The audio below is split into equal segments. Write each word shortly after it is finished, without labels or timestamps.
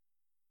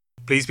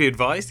Please be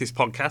advised this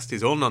podcast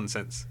is all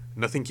nonsense.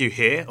 Nothing you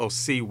hear or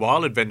see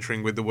while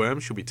adventuring with the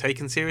worms should be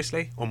taken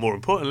seriously, or more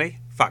importantly,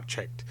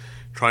 fact-checked.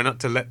 Try not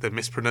to let the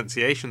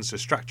mispronunciations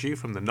distract you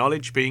from the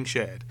knowledge being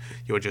shared.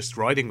 You're just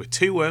riding with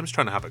two worms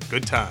trying to have a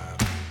good time.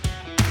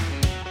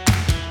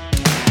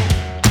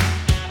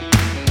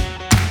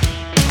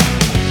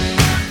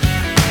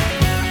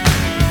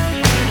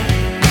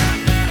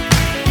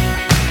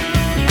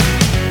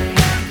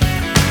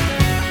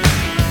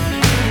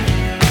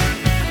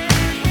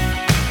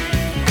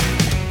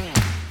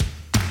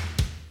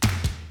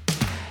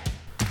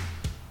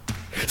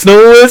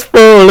 Snow is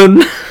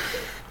falling.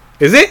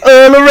 Is it?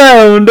 All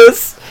around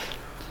us.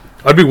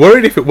 I'd be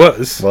worried if it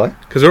was. Why?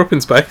 Because we're up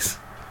in space.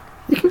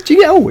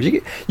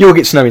 You'll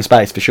get snow in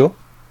space for sure.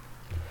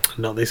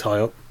 Not this high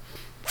up.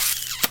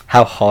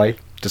 How high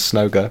does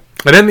snow go?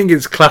 I don't think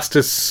it's classed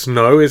as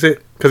snow, is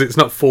it? Because it's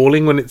not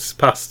falling when it's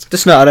past. The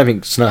snow. I don't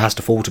think snow has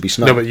to fall to be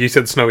snow. No, but you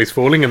said snow is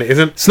falling and it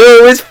isn't.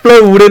 Snow is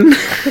floating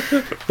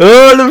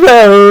all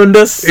around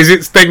us. Is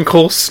it then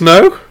called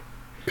snow?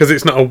 Because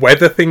it's not a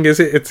weather thing, is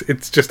it?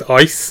 It's just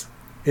ice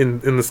in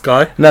the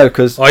sky. No,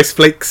 because Ice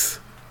flakes.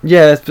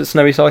 yeah, but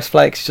snowy ice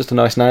flakes is just a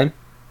nice name.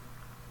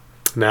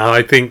 Now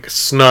I think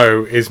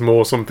snow is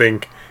more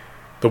something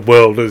the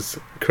world has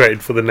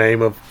created for the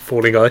name of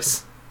falling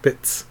ice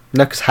bits.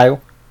 No, because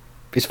hail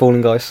is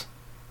falling ice.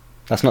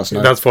 That's not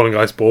snow. That's falling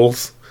ice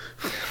balls.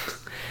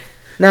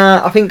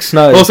 Nah, I think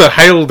snow. Also,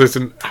 hail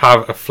doesn't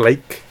have a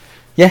flake.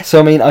 Yeah, so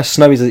I mean,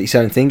 snow is its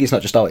own thing. It's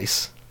not just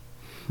ice.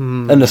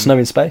 And there's snow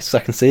in space, so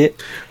I can see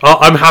it.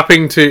 I'm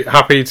happy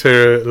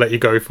to let you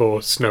go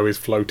for snow is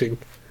floating.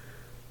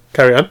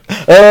 Carry on.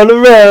 All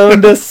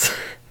around us,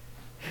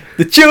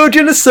 the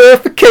children are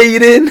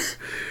suffocating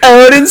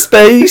out in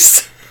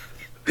space.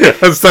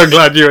 I'm so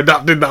glad you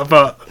adapted that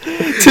part.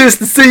 'Tis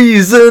the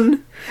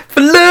season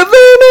for love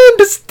and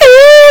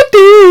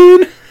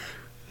understanding.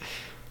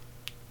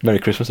 Merry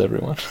Christmas,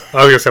 everyone.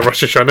 I was going to say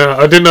Rosh Hashanah.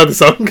 I didn't know the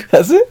song.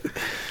 That's it?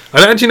 I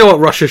don't actually know what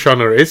Rosh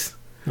Hashanah is.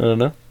 I don't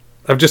know.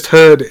 I've just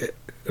heard it,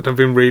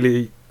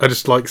 and I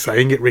just like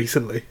saying it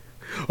recently.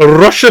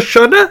 Rosh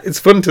Hashanah? It's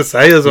fun to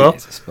say as well. Yeah,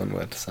 it's a fun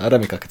word to say. I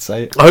don't think I could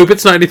say it. I hope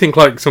it's not anything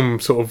like some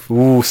sort of...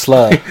 Ooh,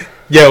 slur.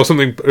 Yeah, or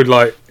something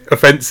like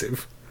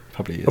offensive.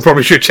 Probably is. I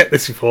probably should check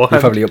this You beforehand.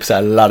 probably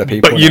upset a lot of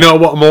people. But you know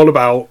what I'm all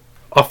about?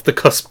 Off the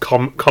cusp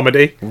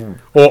comedy,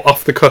 or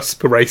off the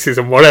cusp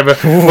racism, whatever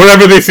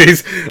this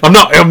is. I'm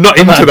not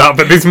into that,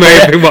 but this may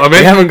have been what I We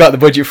meant. haven't got the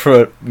budget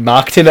for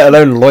marketing, let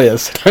alone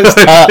lawyers. Don't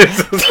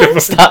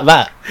start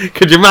that.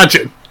 Could you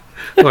imagine?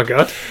 Oh my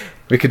god!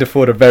 We could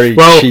afford a very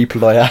cheap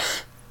lawyer.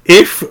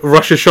 If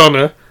Rosh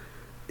Hashanah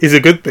is a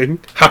good thing,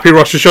 happy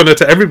Rosh Hashanah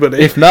to everybody.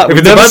 If not, if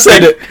we've it's a never bad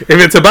said thing,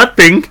 if it's a bad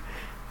thing,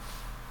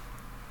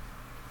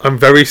 I'm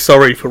very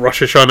sorry for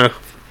Rosh Hashanah.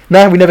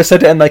 No, we never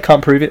said it, and they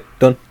can't prove it.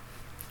 Done.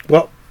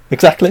 What?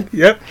 Exactly.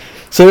 Yep.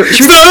 So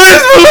should we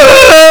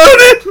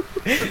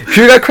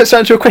go straight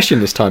into a question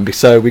this time,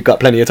 so we've got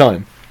plenty of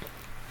time?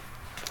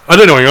 I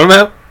don't know what you're on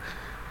about.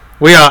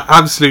 We are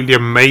absolutely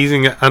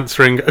amazing at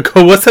answering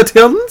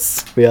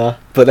questions. We are,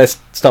 but let's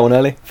start one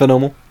early for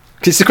normal.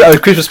 It's a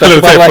Christmas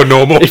special. Hello, By the way, for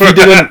normal.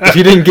 If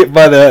you didn't get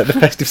by the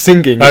festive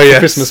singing, it's yes. the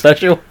Christmas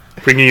special.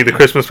 Bringing you the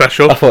Christmas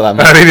special. I thought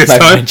that Early this might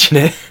time. mention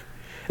it.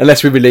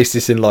 Unless we release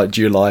this in like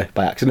July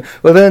by accident.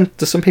 Well, then,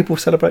 do some people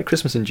celebrate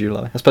Christmas in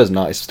July? I suppose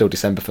not. It's still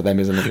December for them,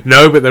 isn't it?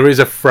 No, but there is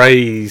a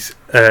phrase.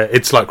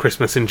 It's like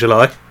Christmas in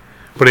July,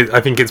 but I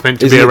think it's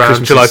meant to Isn't be it around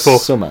Christmas July in 4th.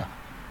 Summer.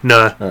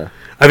 No, Oh.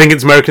 I think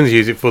it's Americans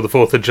use it for the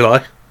 4th of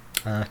July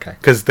Okay.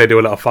 because they do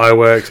a lot of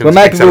fireworks and Well,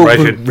 it's a big maybe we'll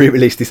celebration.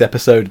 re-release this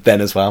episode then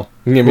as well.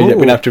 We're going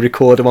to have to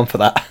record one for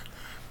that.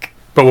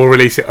 But we'll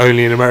release it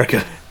only in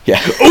America.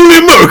 Yeah, Only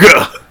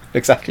America.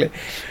 exactly.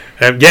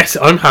 Yes,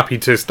 I'm happy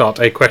to start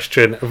a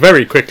question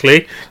very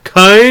quickly.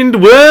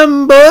 Kind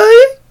worm boy.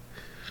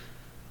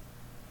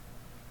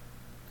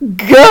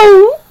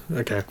 Go!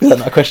 Okay. Is that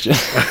not a question?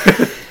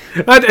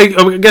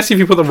 I guess if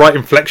you put the right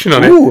inflection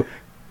on it. Ooh.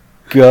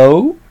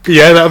 Go?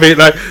 Yeah, that'll be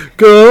like,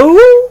 go!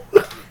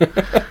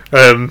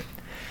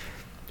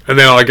 And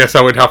then I guess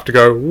I would have to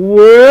go,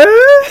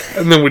 where?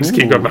 And then we'll just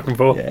keep going back and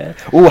forth. Yeah.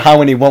 Ooh, how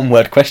many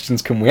one-word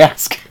questions can we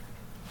ask?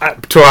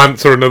 To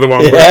answer another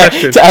one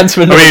question. To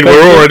answer another I mean,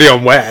 question. we're already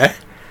on where.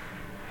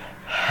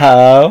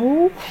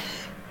 How?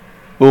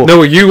 Ooh.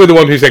 No, you were the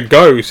one who said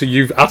go, so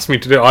you've asked me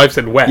to do it. I've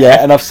said where.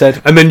 Yeah, and I've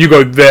said... And then you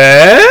go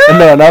there?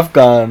 No, and I've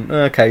gone...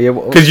 Okay, yeah.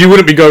 Because you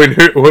wouldn't be going,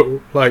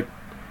 like...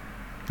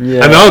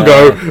 Yeah. And I'll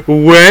go,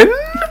 when?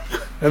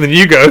 And then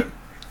you go,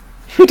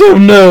 I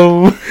don't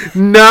know.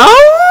 no?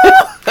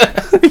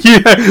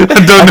 Yeah,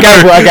 I don't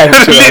know. I gave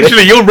it to you.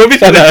 Literally, you're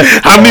rubbish at I know.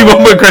 it. How many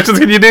one-word questions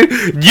can you do?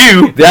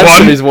 You, The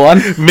answer one. is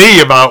one. Me,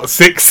 about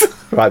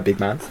 6. Right, big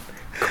man.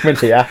 Come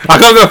into here. I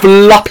can't go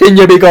Flopping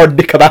your big old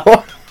dick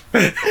about.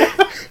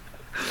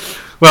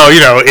 Well, you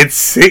know, it's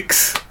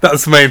 6.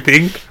 That's the main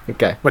thing.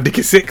 Okay. My dick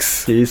is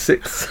 6. He's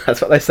 6. That's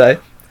what they say.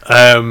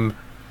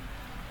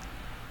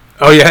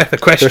 Oh yeah, the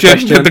question.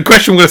 The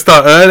question we're going to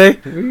start early.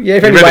 Yeah,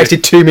 if only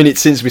wasted 2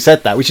 minutes since we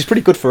said that, which is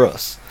pretty good for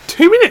us.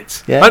 2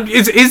 minutes? Yeah.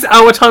 Is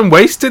our time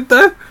wasted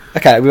there?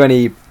 Okay, we've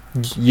only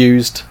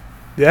used.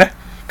 Yeah?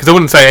 Because I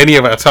wouldn't say any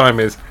of our time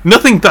is...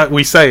 Nothing that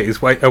we say is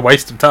a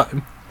waste of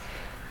time.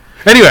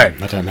 Anyway.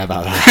 I don't know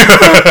about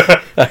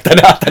that. I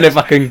don't know if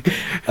I can...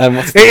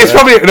 it's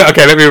probably... No,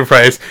 okay, let me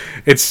rephrase.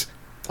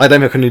 I don't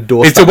know if I can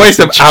endorse It's a waste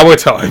of our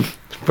time.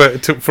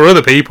 But for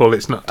other people,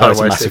 it's not time it's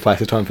a wasted. massive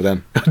waste of time for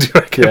them. Do you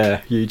reckon? Yeah,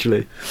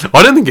 hugely.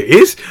 I don't think it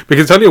is,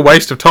 because it's only a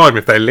waste of time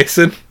if they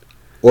listen.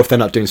 Or if they're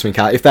not doing something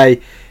else. If they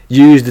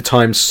use the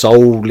time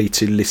solely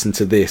to listen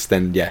to this,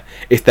 then yeah.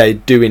 If they're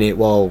doing it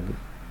while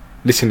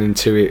listening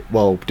to it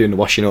while doing the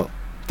washing up,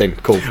 then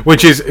cool.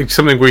 Which is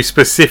something we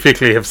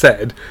specifically have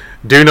said.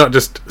 Do not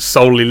just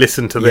solely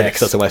listen to this. Yeah, because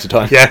that's a waste of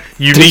time. Yeah,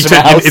 you Do need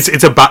something to. else.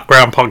 It's a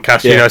background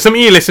podcast. Yeah. You know, something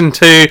you listen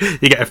to.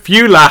 You get a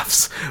few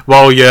laughs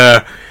while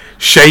you're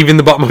shaving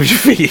the bottom of your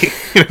feet.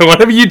 You know,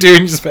 whatever you do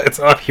in your spare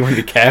time. You want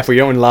to be careful. You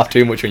don't want to laugh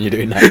too much when you're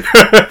doing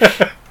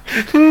that.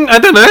 I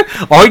don't know.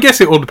 I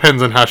guess it all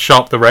depends on how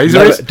sharp the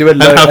razor is. Do a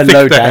and how thick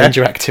low the hair.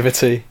 danger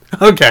activity.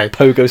 Okay.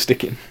 Pogo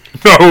sticking.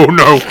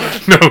 No,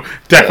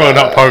 definitely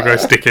not pogo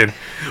sticking.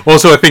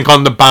 Also, I think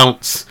on the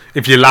bounce,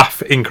 if you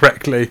laugh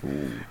incorrectly,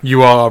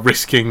 you are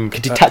risking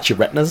Could detach your a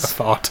retinas.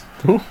 fart.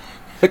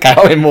 Okay,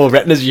 I went more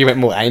retinas, you went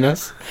more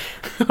anus.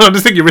 I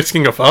just think you're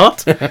risking a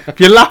fart. If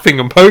you're laughing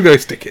and pogo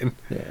sticking,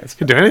 Yeah, you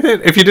can do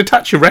anything. If you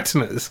detach your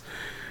retinas,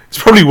 it's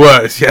probably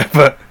worse, yeah,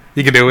 but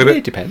you can deal with it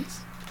it. depends.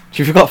 If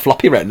you've got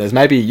floppy retinas,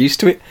 maybe you're used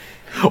to it.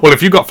 Well,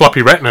 if you've got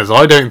floppy retinas,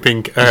 I don't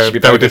think should be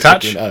they would pogo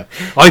detach. sticking, oh.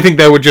 I think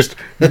they would just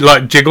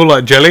like jiggle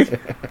like jelly.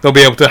 They'll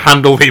be able to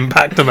handle the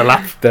impact and the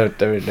laugh.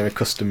 They're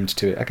accustomed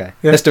to it. Okay,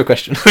 Yeah. let's do a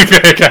question.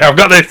 Okay, I've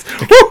got this.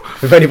 Woo!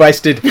 We've only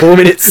wasted 4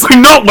 minutes. We've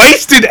not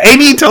wasted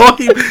any time.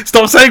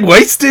 Stop saying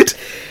wasted.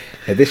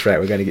 At this rate,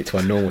 we're going to get to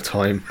our normal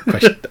time,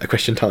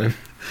 question time.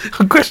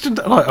 A question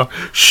like,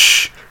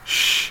 shh.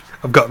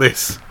 I've got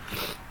this.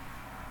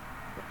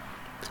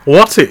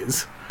 What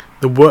is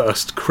the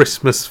worst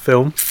Christmas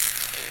film?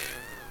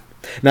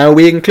 Now,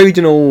 we're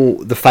including all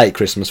the fake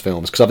Christmas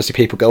films, because obviously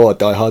people go, oh,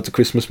 Die Hard's a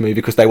Christmas movie,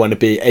 because they want to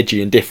be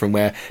edgy and different,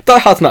 where Die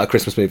Hard's not a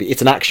Christmas movie,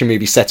 it's an action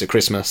movie set at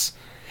Christmas.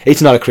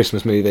 It's not a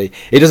Christmas movie.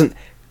 It doesn't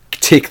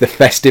tick the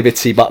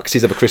festivity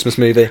boxes of a Christmas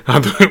movie.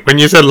 When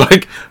you said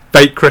like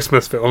fake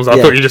Christmas films, I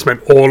Yeah. thought you just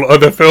meant all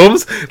other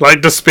films,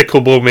 like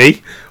Despicable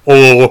Me,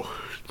 or,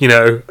 you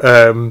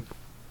know,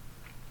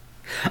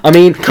 I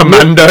mean,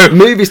 Commando,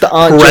 movies that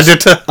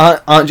Predator.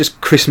 aren't just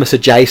Christmas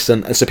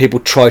adjacent, and so people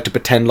try to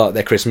pretend like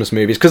they're Christmas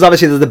movies. Because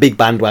obviously there's the big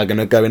bandwagon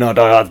of going, oh,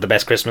 Die Hard's the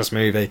best Christmas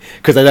movie.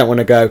 Because they don't want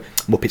to go,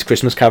 Muppets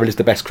Christmas Carol is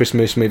the best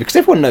Christmas movie. Because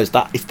everyone knows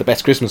that it's the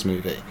best Christmas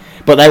movie.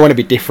 But they want to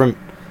be different.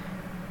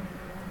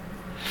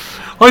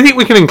 I think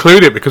we can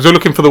include it because we're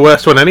looking for the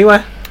worst one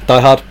anyway.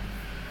 Die Hard.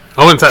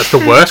 I wouldn't say it's the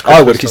worst Christmas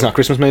I would, 'cause it's film. not a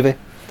Christmas movie.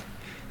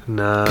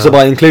 No. So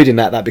by including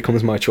that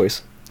becomes my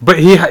choice. But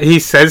he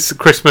says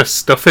Christmas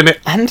stuff in it.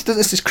 And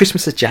this is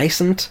Christmas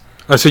adjacent.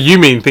 Oh, so you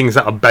mean things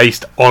that are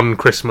based on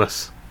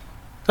Christmas?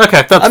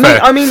 Okay, that's fair.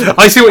 I mean,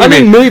 I see what you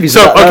mean. movies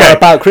that are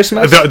about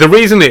Christmas. The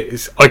reason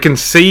is I can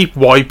see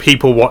why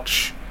people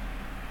watch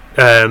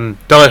Die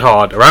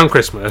Hard around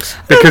Christmas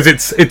because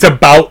it's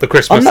about the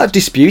Christmas. I'm not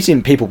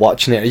disputing people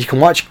watching it. You can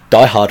watch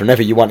Die Hard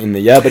whenever you want in the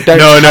year, but don't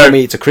No. tell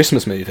me it's a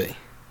Christmas movie.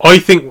 I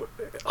think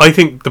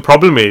the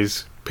problem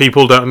is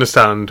people don't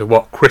understand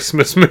what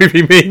Christmas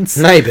movie means.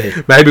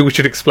 Maybe we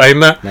should explain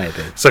that. Maybe.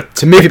 So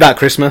It's a movie about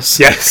Christmas.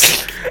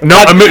 yes,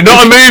 not a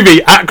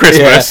movie at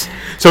Christmas. Yeah.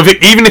 So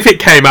even if it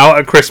came out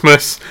at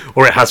Christmas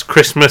or it has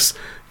Christmas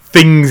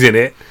things in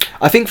it,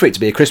 I think for it to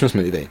be a Christmas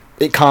movie,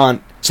 it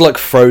can't. It's like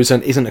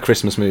Frozen isn't a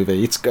Christmas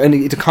movie. It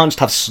can't just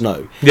have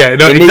snow. yeah,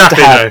 no, It needs exactly.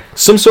 to have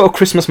some sort of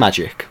Christmas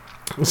magic.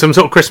 No. Some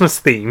sort of Christmas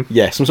theme.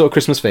 Yeah, some sort of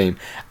Christmas theme,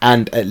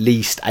 and at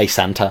least a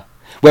Santa.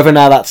 Whether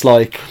now that's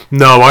like,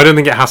 No, I don't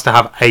think it has to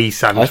have a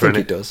Santa I think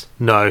in it does.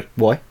 No,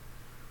 Why?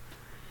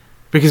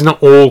 because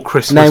not all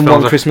Christmas Name films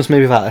one are- Christmas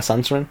movie without a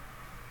Santa in.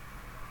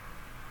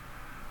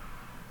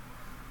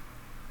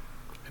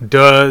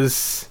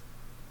 Does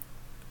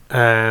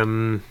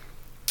A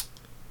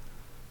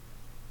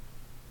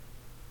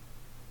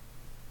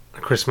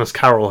Christmas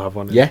Carol have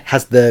one? Yeah,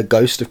 has the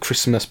ghost of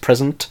Christmas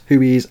Present,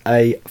 who is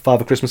a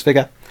Father Christmas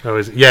figure. Oh,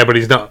 is it? Yeah, but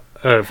he's not.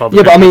 Father Yeah,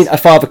 but I Christmas. mean a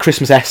Father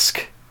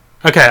Christmas-esque.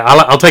 Okay,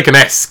 I'll take an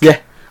esque. Yeah.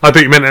 I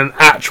thought you meant an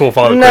actual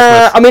Father Nah,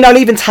 Christmas. I mean I'll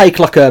even take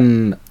like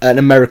an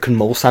American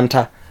Mall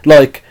Santa,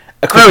 like.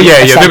 A Oh Christmas- yeah, a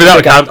yeah. Santa Maybe that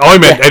figure. count. I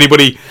meant Yeah.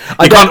 anybody. You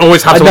I don't- can't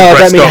always have I someone know, I don't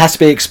dressed mean it up. has to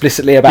be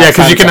explicitly about. Yeah,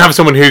 because you can Santa. have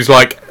someone who's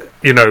like,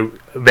 you know,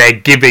 they're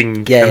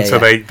giving, Yeah, and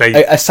so yeah.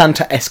 they A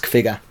Santa-esque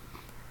figure.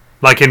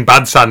 like in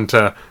Bad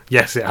Santa.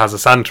 Yes, it has a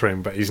Santa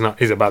in, but he's not.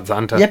 He's a bad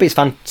Santa. Yeah, but it's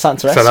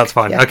Santa-esque. So that's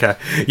fine. Yeah. Okay.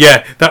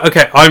 Yeah.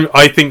 Okay.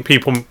 I think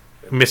people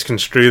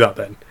misconstrue that.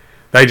 Then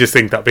they just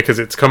think that because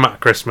it's come at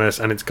Christmas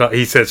and it's got.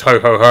 He says ho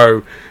ho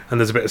ho, and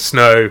there's a bit of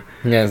snow.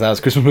 Yeah, that was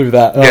a Christmas movie.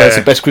 That Yeah. it's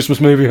the best Christmas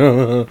movie.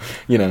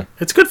 You know,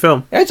 It's a good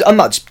film. I'm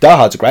not. Die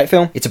Hard's a great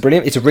film. It's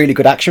a really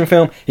good action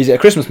film. Is it a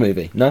Christmas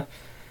movie? No.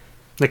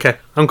 Okay,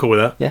 I'm cool with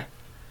that. Yeah.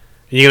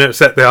 You're gonna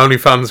upset the only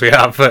fans we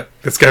have, but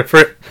let's go for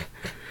it.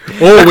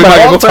 Or Well, we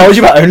I might told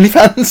you about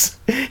OnlyFans.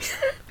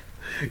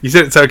 You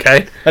said it's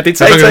okay. I did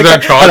say As it's long as they okay.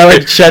 don't charge And I went,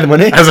 people- share the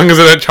money. As long as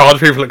they don't charge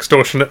people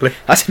extortionately.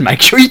 I said,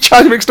 make sure you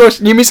charge them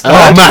extortion. You misheard.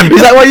 Oh, man.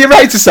 Is that why your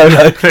rates are so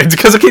low? It's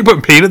because I keep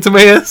putting peanuts in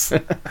my ears.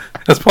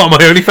 That's part of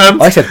my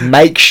OnlyFans. I said,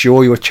 make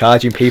sure you're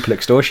charging people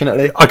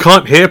extortionately. I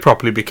can't hear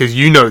properly because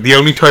the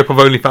only type of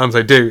OnlyFans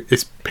I do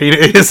is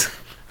peanut ears.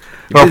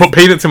 Where I put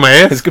peanuts in my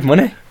ears. It's good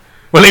money.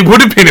 Well, it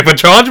would have been if I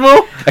charged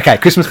more. Okay,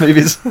 Christmas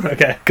movies.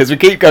 Okay. Because we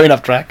keep going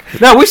off track.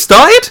 No, we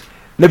started.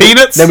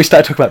 Peanuts. Then we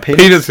started talking about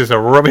peanuts. Peanuts is a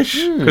rubbish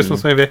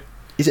Christmas movie.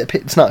 Is it?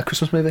 It's not a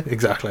Christmas movie.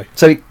 Exactly.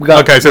 So we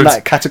got Okay, so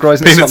like,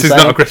 categorising. Peanuts is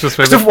not a Christmas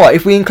movie. Because of what?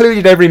 If we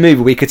included every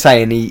movie, we could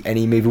say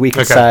any movie. We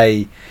could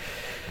say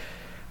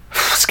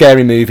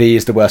Scary Movie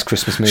is the worst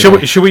Christmas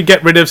movie. Should we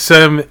get rid of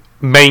some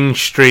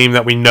mainstream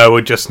that we know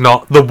are just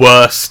not the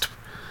worst,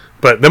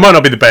 but they might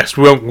not be the best?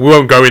 We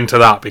won't go into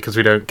that because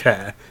we don't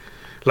care.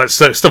 Like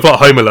stuff like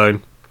Home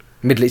Alone.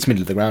 It's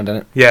middle of the ground,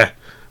 isn't it? Yeah,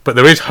 but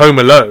there is Home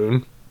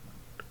Alone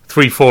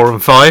 3, 4,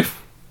 and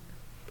 5.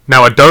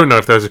 Now I don't know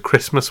if those are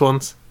Christmas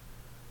ones.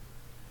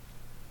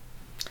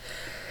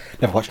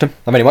 Never watched them.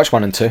 I've only watched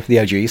 1 and 2, the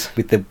OGs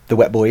with the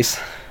wet boys,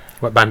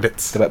 Wet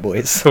Bandits. the wet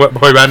boys, The Wet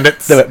Boy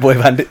Bandits. the wet boy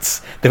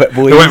bandits, the wet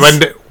boys.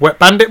 The Wet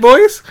Bandit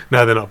Boys?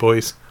 No, they're not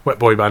boys. Wet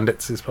Boy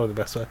Bandits is probably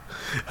the best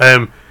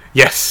way.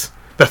 Yes.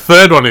 The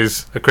third one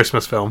is a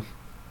Christmas film.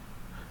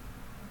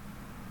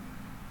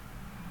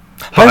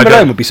 Home I don't-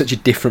 Alone would be such a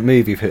different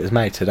movie if it was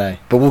made today,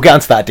 but we'll get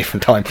onto that at a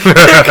different time. What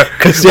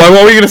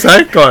were you going to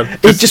say? Go on.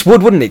 It just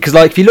would, wouldn't it? Because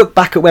like, if you look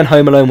back at when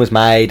Home Alone was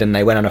made and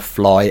they went on a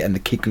flight and the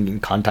kid couldn't get in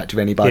contact with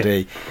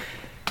anybody,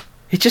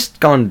 he'd just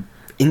gone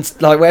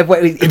like where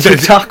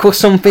TikTok or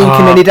something,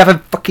 and then he'd have a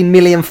fucking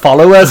million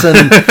followers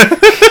and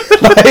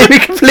like, it'd be a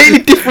completely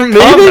different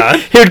Calm movie. down.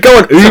 He would go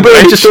on Uber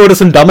and just order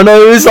some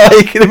Dominoes,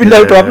 like there'd be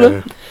no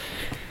problem.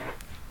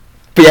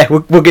 But yeah,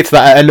 we'll get to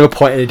that at another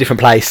point in a different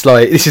place.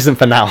 Like, this isn't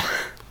for now.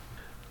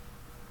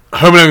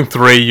 Home Alone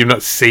 3, you've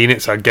not seen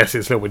it, so I guess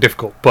it's a little bit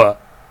difficult,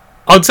 but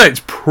I'd say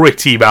it's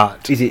pretty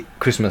bad. Is it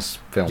Christmas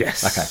film?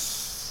 Yes.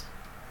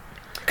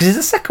 Okay. Because is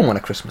the second one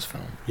a Christmas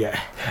film? Yeah.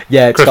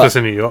 Yeah, it's Christmas got,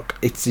 in New York.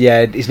 It's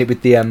isn't it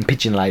with the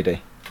pigeon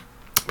lady?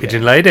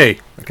 Pigeon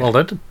Lady. Well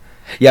done.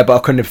 Yeah, but I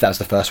couldn't remember if that was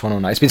the first one or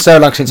not. It's been so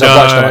long since I've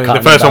watched them. I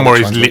can't the first one remember where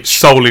which he's one's which.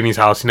 soul in his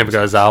house, he never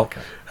goes out.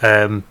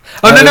 Okay. He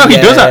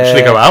does yeah.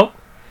 actually go out.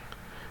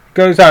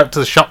 Goes out to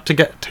the shop to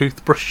get a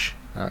toothbrush.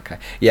 Okay.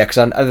 Yeah,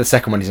 because the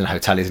second one is in a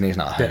hotel, isn't he? He's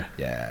not at home.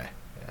 Yeah.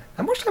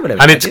 And what's that?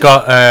 And it's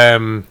got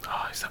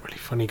is that really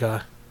funny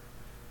guy?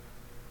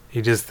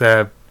 He does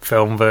the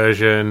film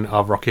version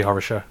of Rocky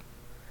Horror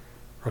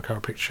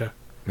Picture Show.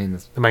 I mean,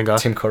 there's The main guy.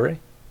 Tim Curry.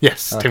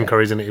 Yes, Okay. Tim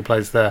Curry's in it. He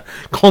plays the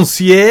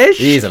concierge.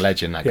 He is a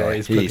legend, that Yeah, guy.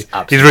 he's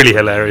He's really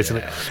hilarious, isn't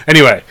it?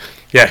 Anyway,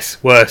 yes,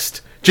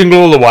 worst. Jingle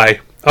All the Way.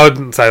 I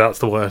wouldn't say that's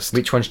the worst.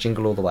 Which one's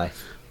Jingle All the Way?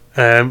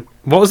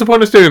 What was the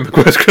point of doing the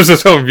worst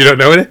Christmas film if you don't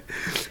know it?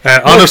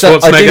 Arnold No, 'cause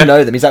I do Schwarzenegger.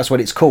 know them. That's what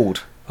it's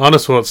called.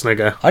 Arnold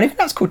Schwarzenegger. I don't think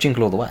that's called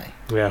Jingle All the Way.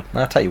 Yeah.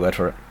 I'll take your word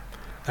for it.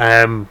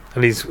 And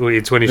it's when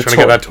he's trying The to toy.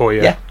 get that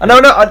toy. Yeah. I know.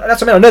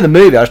 That's what I mean. I know the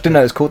movie. I just didn't know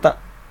it was called that.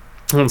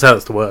 I wouldn't say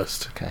that's the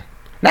worst. Okay.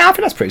 No, I think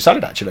that's pretty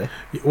solid, actually.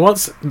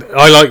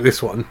 I like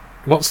this one.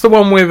 What's the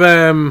one with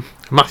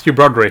Matthew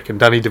Broderick and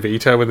Danny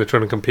DeVito when they're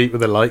trying to compete with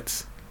the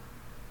lights?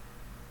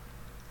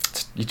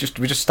 We just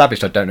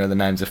established I don't know the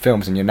names of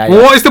films in your name.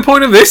 Well, what is the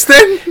point of this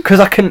then? Because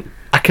I can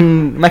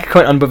make a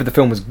comment on whether the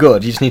film was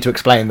good. You just need to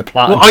explain the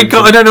plot. Well, and things.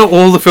 I don't know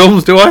all the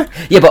films, do I?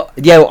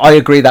 Yeah, I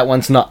agree that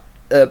one's not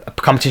a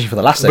competition for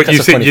the last. But That's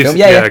you a think funny you- film.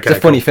 yeah, Yeah, okay, it's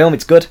a funny cool. film.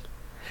 It's good.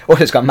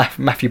 Also, it's got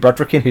Matthew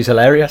Broderick in, who's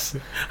hilarious.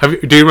 Do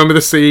you remember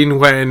the scene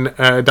when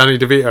Danny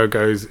DeVito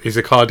goes?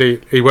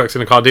 He works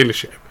in a car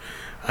dealership,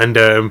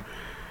 and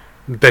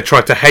they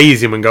try to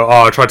haze him and go,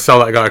 "Oh, I tried to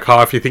sell that guy a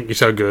car. If you think you're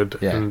so good,"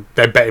 Yeah. and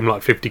they bet him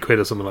like 50 quid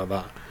or something like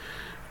that.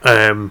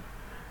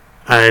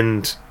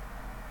 And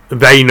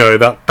they know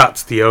that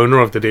that's the owner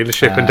of the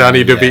dealership, and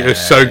Danny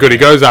DeVito's so good. He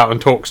goes out and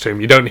talks to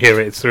him. You don't hear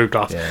it; it's through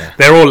glass. Yeah.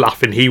 They're all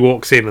laughing. He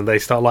walks in and they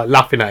start like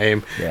laughing at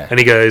him, Yeah. and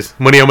he goes,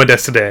 "Money on my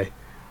desk today,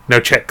 no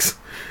checks."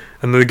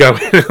 And then they go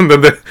in, and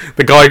then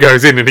the guy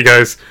goes in and he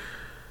goes,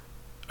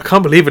 "I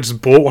can't believe I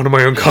just bought one of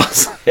my own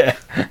cars." Yeah,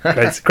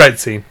 Great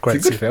scene. Great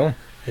it's a good scene. film.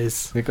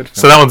 It's a good film.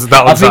 So that one's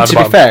I think, at the to be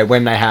bottom. fair,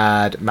 when they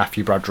had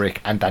Matthew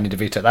Broderick and Danny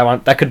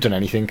DeVito, they could have done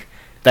anything.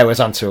 They was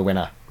onto a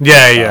winner.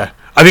 Yeah.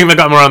 I think they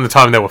got them around the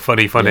time they were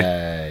funny.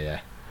 Yeah.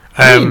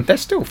 I mean, Um, they're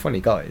still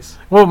funny guys.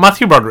 well,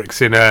 Matthew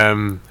Broderick's in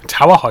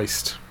Tower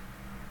Heist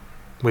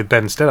with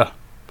Ben Stiller,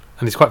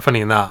 and he's quite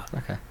funny in that.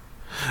 Okay.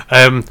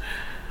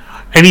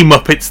 Any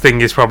Muppets thing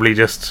is probably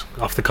just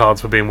off the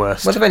cards for being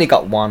worst. Well, they've only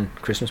got one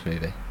Christmas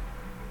movie.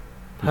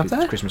 Have It's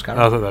they? Christmas I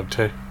Carol. thought they have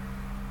two.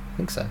 I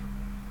think so.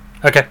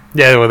 Okay.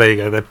 Yeah. Well, there you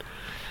go then.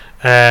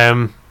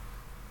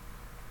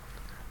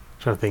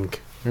 Trying to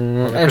think. I'm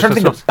trying to Christmas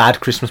think films? of bad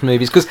Christmas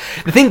movies because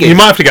the thing is, You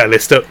might have to get a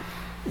list up.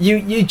 you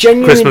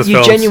Christmas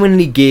films.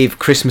 genuinely give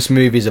Christmas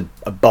movies a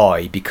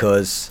buy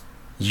because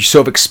you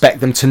sort of expect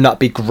them to not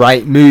be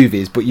great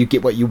movies, but you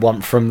get what you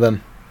want from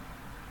them.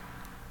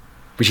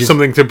 Which is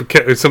Something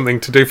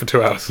to do for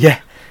 2 hours. yeah,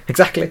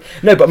 Exactly.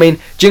 No, but I mean,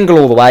 Jingle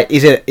All the Way,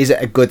 is it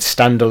a good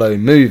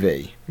standalone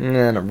movie?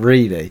 No, not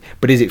really.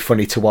 But is it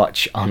funny to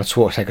watch Arnold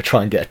Schwarzenegger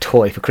try and get a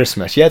toy for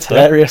Christmas? Yeah, it's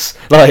hilarious.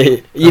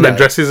 Like, and then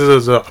dresses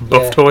as a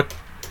buff toy.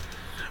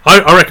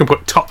 I reckon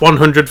put top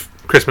 100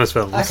 Christmas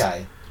films.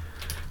 Okay.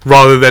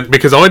 Rather than...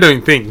 Because I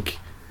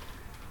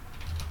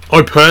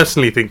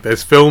personally think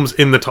there's films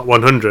in the top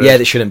 100. Yeah,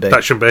 that shouldn't be.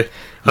 That shouldn't be.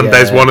 And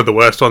there's one of the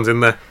worst ones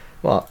in there.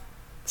 What?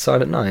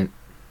 Silent Night?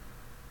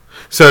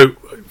 So,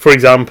 for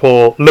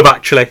example, Love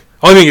Actually.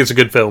 I think it's a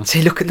good film.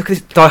 See, look at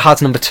this. Die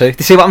Hard's number 2. Do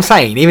you see what I'm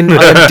saying? Even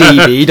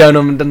IMDb, you don't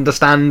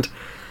understand.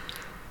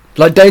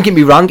 Like, don't get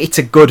me wrong, it's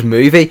a good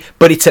movie,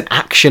 but it's an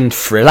action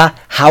thriller.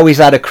 How is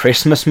that a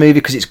Christmas movie?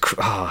 Because it's...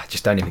 I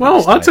just don't even...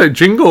 Well, I'd say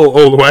Jingle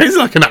All the Way is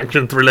like an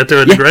action thriller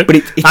to a degree. But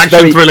it's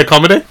action thriller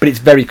comedy. But it's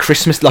very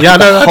Christmas. Like, yeah,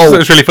 no,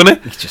 that's really funny.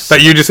 Just,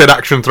 that you just said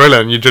action thriller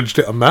and you judged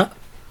it on that.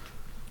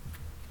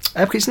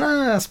 Because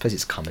I suppose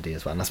it's comedy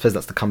as well. And I suppose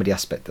that's the comedy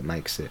aspect that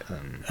makes it...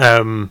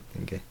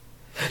 thingy.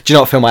 Do you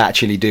know what film I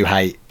actually do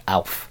hate?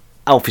 Alf.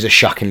 Alf is a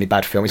shockingly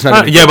bad film. It's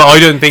not. But I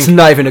don't think it's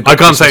not even a good I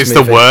can't Christmas say it's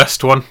movie. the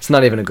worst one. It's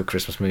not even a good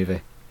Christmas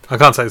movie. I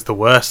can't say it's the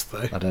worst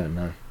though. I don't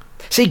know.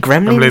 See,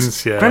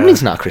 Gremlins. Yeah.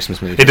 Gremlins not a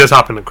Christmas movie. It does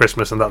happen at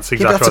Christmas, and that's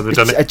exactly why they've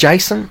done it.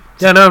 Adjacent.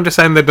 Yeah, no, I'm just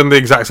saying they've done the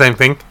exact same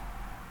thing.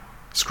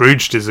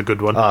 Scrooged is a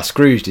good one.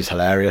 Scrooged is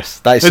hilarious.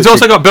 That is. It's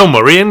also got Bill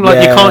Murray in.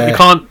 Like you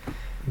can't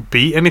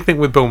beat anything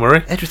with Bill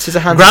Murray. Edward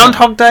Scissorhands.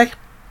 Groundhog Day.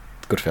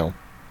 Good film.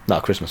 Not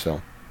a Christmas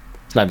film.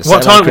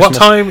 What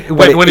time?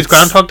 When is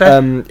Groundhog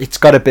Day? It's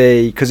got to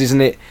be, because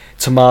isn't it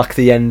to mark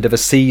the end of a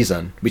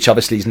season, which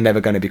obviously is never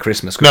going to be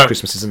Christmas, because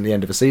Christmas isn't the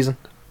end of a season.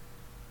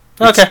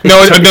 Okay.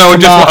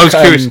 I was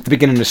curious. The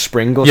beginning of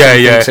spring or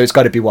something. Yeah. So it's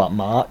got to be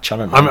March. I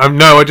don't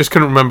know. I just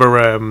couldn't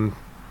remember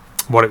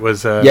what it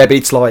was. Yeah, but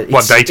it's like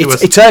what date it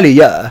was. It's early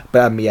year,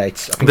 but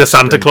it's the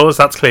Santa Claus.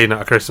 That's clearly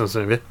not a Christmas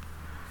movie.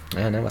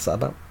 Yeah, no, what's that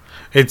about?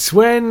 It's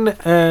when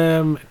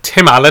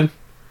Tim Allen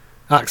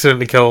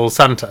accidentally kills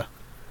Santa.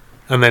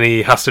 And then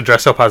he has to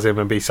dress up as him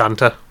and be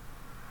Santa.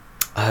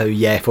 Oh,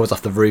 yeah, he falls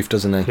off the roof,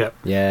 doesn't he? Yep.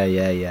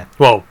 Yeah.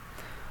 Well,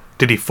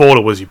 did he fall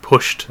or was he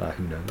pushed?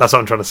 Who knows? That's what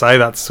I'm trying to say.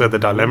 That's where the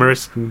dilemma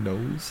is. Who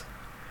knows?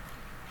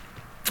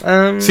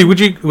 See, would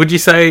you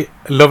say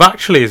Love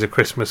Actually is a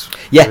Christmas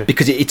movie? Yeah,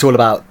 because it's all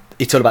about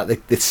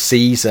the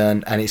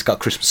season, and it's got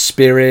Christmas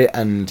spirit,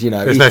 and,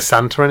 There's no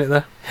Santa in it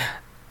there?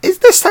 Is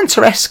there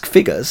Santa-esque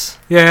figures?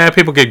 Yeah,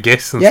 people give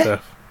gifts and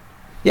stuff.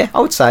 Yeah,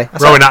 I would say.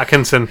 Rowan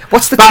Atkinson.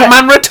 What's the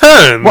Batman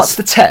Returns? What's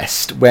the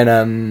test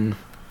when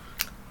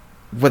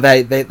they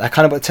I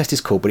kind of what the test is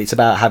called, but it's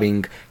about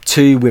having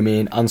two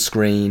women on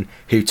screen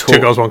who talk.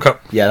 2 girls, 1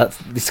 cup. Yeah,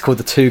 it's called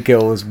the 2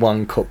 girls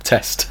 1 cup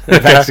test.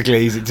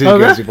 Basically, is it 2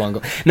 girls with 1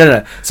 cup?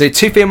 No. So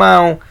 2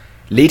 female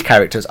lead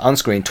characters on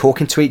screen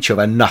talking to each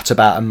other, not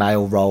about a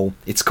male role.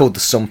 It's called the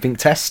something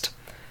test.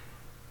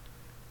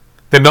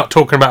 They're not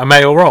talking about a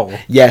male role?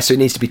 Yeah, so it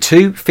needs to be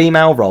 2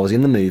 female roles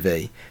in the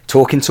movie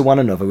talking to one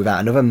another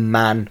without another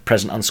man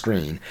present on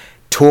screen,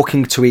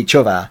 talking to each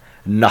other,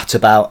 not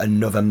about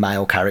another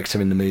male character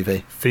in the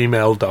movie.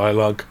 Female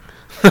dialogue.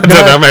 I don't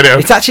know, mate.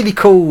 It's actually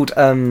called...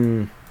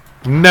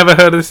 Never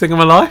heard of this thing in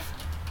my life.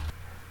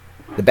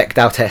 The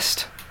Bechdel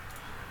test.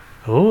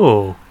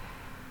 Oh.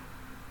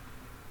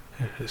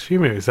 There's a few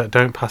movies that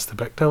don't pass the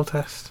Bechdel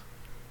test.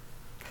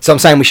 So I'm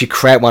saying we should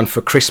create one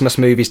for Christmas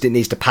movies that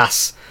needs to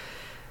pass.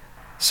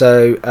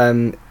 So,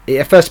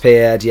 it first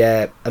appeared,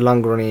 a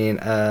long-running...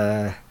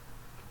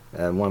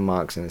 one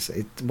marks in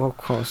it. What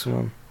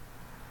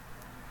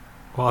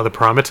are the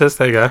parameters?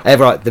 There you go.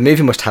 Right, the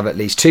movie must have at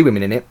least 2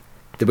 women in it.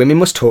 The women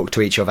must talk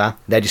to each other.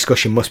 Their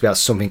discussion must be about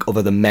something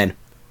other than men.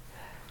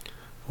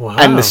 Wow.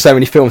 And there's so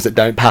many films that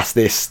don't pass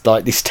this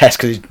test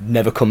because it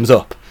never comes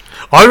up.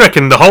 I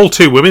reckon the whole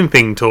 2 women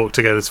thing talk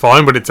together is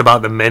fine, but it's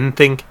about the men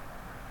thing.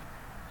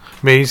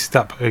 Means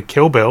that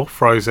Kill Bill,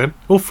 Frozen.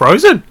 Oh,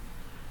 Frozen!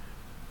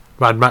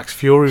 Mad Max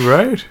Fury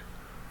Road.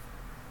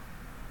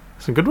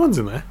 Some good ones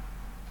in there.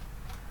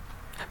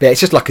 Yeah,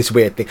 it's just like this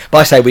weird thing. But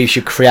I say we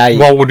should create...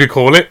 What would we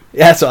call it?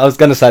 Yeah, so I was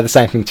going to say the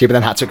same thing to you, but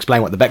then I had to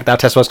explain what the Bechdel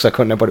test was because I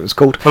couldn't know what it was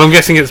called. Well, I'm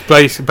guessing it's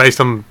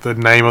based on the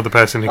name of the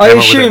person who came up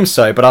with it. I assume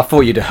so, but I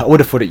would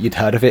have thought you'd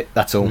heard of it,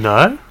 that's all.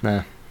 No?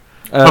 No.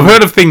 I've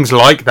heard of things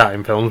like that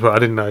in films, but I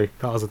didn't know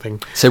that was a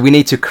thing. So we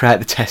need to create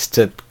the test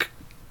to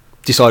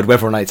decide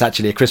whether or not it's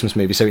actually a Christmas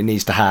movie, so it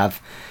needs to have...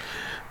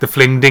 The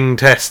Flimding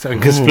test, and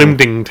because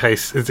Flimding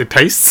tastes,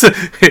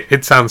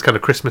 it sounds kind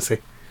of Christmassy.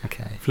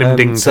 Okay.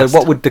 Flimding so test.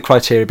 what would the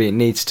criteria be? It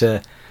needs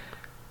to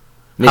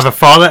have a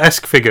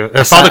father-esque figure,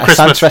 Father Christmas. A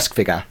Santa-esque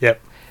figure.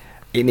 Yep.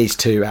 It needs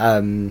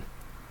to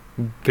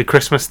be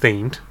Christmas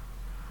themed.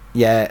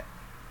 Yeah, it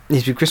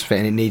needs to be Christmas themed,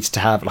 and it needs to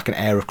have like an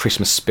air of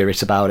Christmas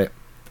spirit about it.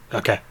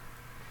 Okay.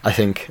 I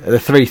think the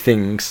 3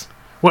 things.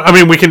 Well, I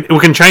mean, we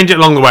can change it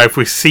along the way if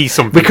we see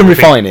something. We can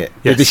refine it.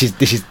 Yes. This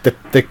is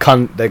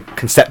the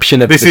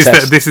conception of this.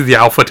 This is the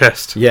alpha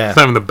test. Yeah. It's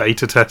not even the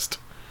beta test.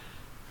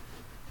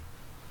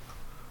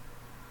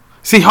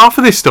 See, half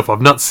of this stuff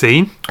I've not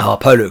seen. Oh,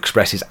 Polar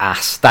Express is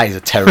ass. That is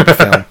a terrible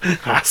film.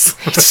 Ass.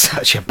 It's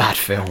such a bad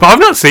film. But I've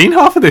not seen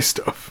half of this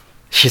stuff.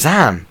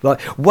 Shazam!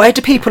 Like, why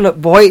do people?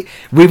 Why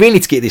we really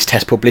need to get this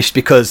test published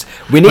because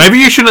we need. Maybe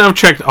you shouldn't have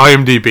checked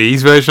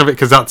IMDb's version of it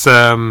because that's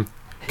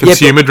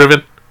consumer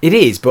driven. It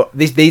is, but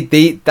these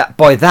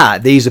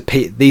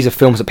are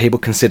films that people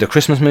consider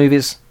Christmas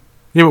movies.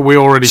 Yeah, but we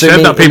already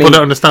said that people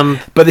don't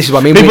understand. But this is what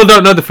I mean. People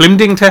don't know the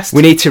Flimding test.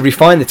 We need to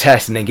refine the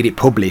test and then get it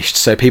published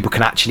so people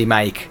can actually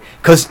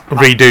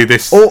redo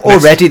this.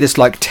 Already, there's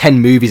like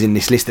 10 movies in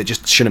this list that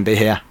just shouldn't be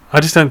here.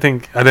 I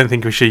don't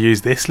think we should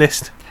use this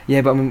list.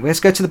 Yeah, but I mean, let's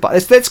go to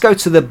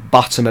the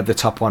bottom of the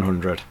top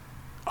 100.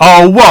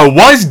 Oh, whoa!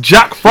 Why is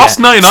Jack Frost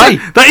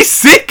 99? That is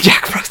sick.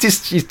 Jack Frost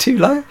is too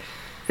low.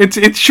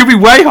 It should be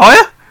way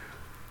higher.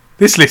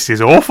 This list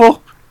is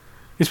awful.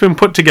 It's been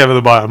put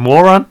together by a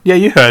moron. Yeah,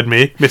 you heard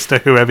me,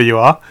 Mr. Whoever you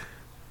are.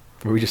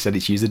 Well, we just said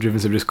it's user-driven,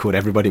 so we just called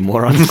everybody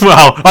morons.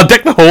 Well,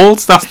 Deck the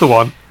Halls, that's the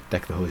one.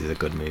 Deck the Halls is a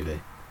good movie.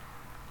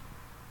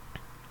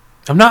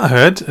 I've not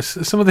heard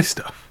some of this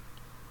stuff.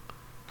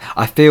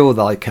 I feel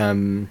like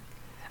a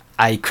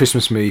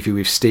Christmas movie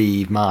with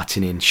Steve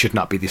Martin in should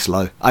not be this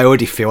low. I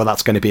already feel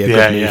that's going to be a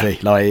good movie.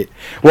 Yeah. Like,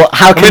 well,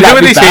 how can that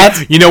be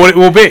bad? You know what it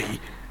will be?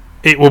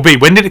 It will be,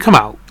 when did it come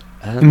out?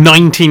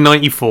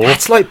 1994.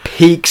 That's like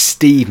peak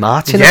Steve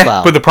Martin.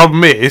 Yeah, but the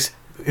problem is,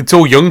 it's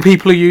all young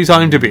people who use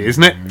IMDb,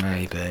 isn't it?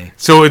 Maybe.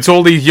 So it's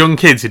all these young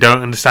kids who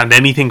don't understand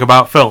anything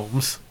about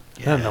films.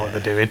 They don't know what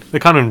they're doing. They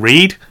can't even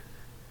read.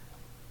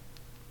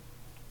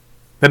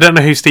 They don't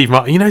know who Steve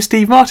Martin... You know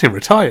Steve Martin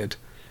retired?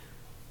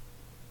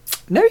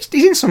 No,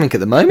 he's in something at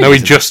the moment. No, he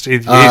just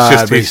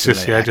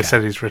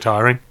said he's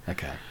retiring.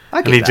 Okay.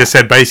 And he just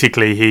said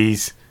basically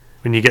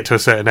when you get to a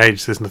certain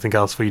age, there's nothing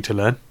else for you to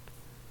learn.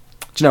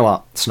 Do you know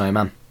what?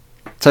 Snowman.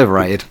 It's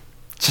overrated.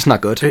 It's just not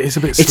good. It is a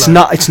bit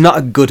slow. It's not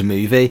a good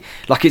movie.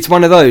 Like, it's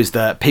one of those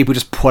that people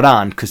just put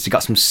on because you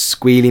got some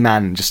squealy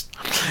man just...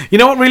 You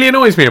know what really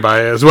annoys me about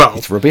it as well?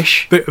 It's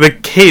rubbish. The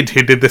kid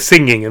who did the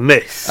singing in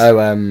this. Oh,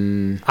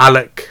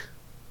 Alec.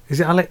 Is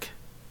it Alec?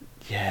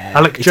 Yeah.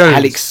 Alec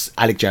Jones.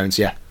 Alec Jones,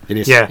 yeah. It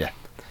is. Yeah.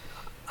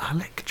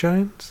 Alec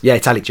Jones? Yeah,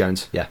 it's Alec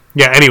Jones, yeah.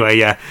 Yeah, anyway,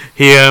 yeah.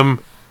 He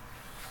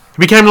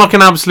became like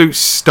an absolute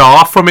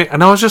star from it,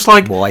 and I was just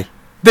like... Why?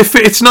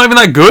 It's not even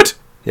that good.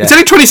 Yeah. It's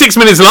only 26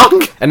 minutes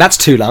long. And that's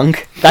too long.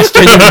 That's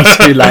genuinely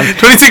too long.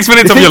 26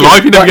 minutes of your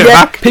life you never get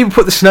back. People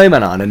put the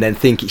snowman on and then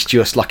think it's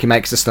just like he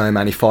makes the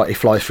snowman, he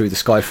flies through the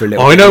sky for a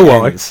little bit. I know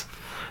why.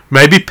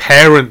 Maybe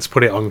parents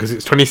put it on because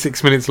it's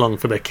 26 minutes long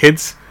for their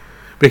kids.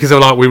 Because they're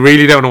like, we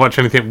really don't want to watch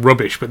anything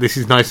rubbish, but this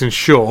is nice and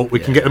short. We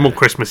can get them all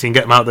Christmassy and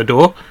get them out the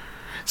door.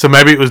 So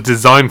maybe it was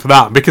designed for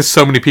that. Because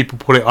so many people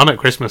put it on at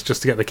Christmas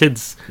just to get the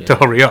kids to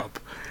hurry up.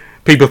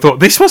 People thought,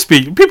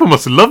 people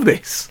must love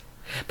this.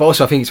 But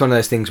also, I think it's one of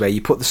those things where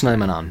you put the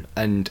snowman on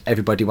and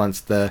everybody wants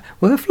the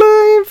 "we're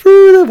flying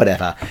through the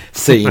whatever"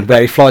 scene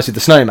where he flies with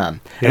the snowman,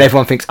 and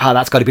everyone thinks,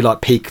 that's got to be like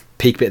peak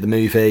bit of the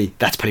movie.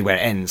 That's probably where it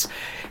ends.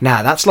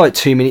 Now that's like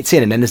 2 minutes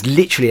in, and then there's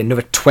literally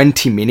another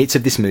 20 minutes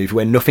of this movie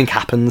where nothing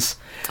happens.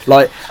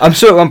 Like, I'm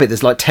sure at one bit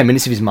there's like 10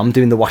 minutes of his mum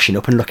doing the washing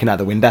up and looking out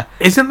the window.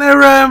 Isn't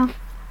there a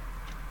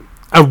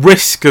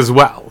risk as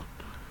well?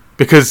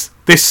 Because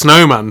this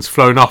snowman's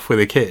flown off with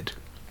a kid.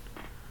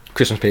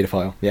 Christmas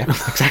paedophile. Yeah,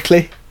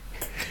 exactly.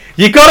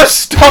 You gotta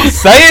stop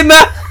saying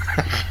that.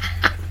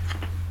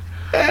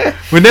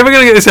 We're never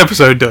gonna get this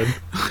episode done.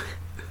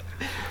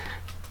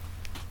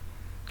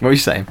 What were you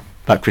saying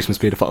about Christmas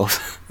paedophiles?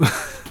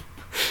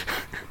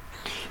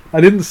 I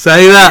didn't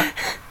say that.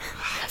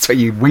 That's why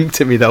you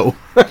winked at me, though.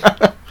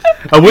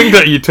 I winked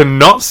at you to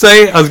not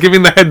say it. I was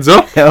giving the heads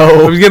up.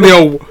 Oh. I was giving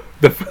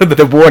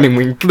the warning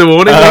wink. The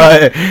warning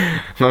wink.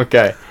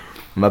 Okay,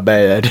 my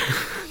bad.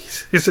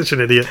 You're such an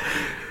idiot.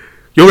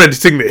 You're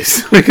editing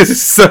this because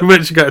there's so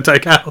much you got to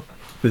take out.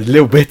 There's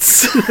little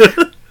bits.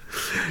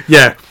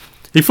 Yeah,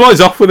 he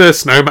flies off with a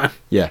snowman.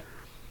 Yeah,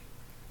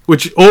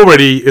 which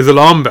already is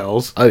alarm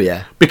bells. Oh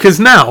yeah, because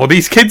now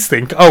these kids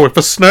think, if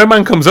a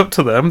snowman comes up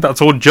to them,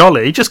 that's all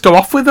jolly. Just go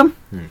off with them.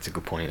 That's a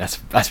good point.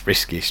 That's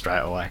risky straight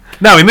away.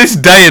 Now, in this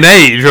day and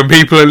age, when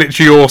people are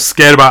literally all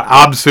scared about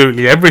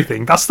absolutely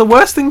everything, that's the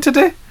worst thing to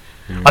do.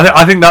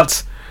 I think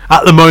that's.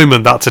 At the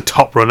moment, that's a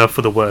top runner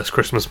for the worst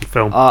Christmas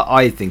film.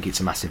 I think it's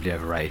a massively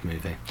overrated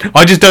movie.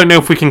 I just don't know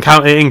if we can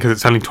count it in because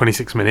it's only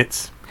 26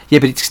 minutes. Yeah,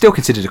 but it's still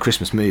considered a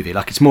Christmas movie.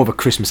 Like, it's more of a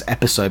Christmas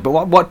episode. But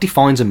what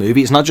defines a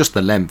movie? It's not just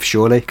the length,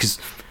 surely, because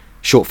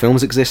short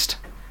films exist.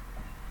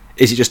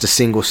 Is it just a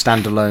single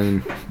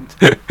standalone?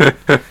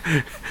 I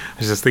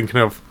was just thinking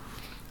of...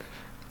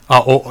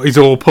 is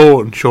all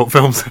porn short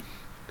films?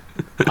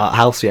 Art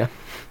House, yeah.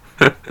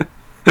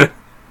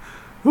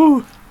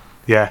 Ooh.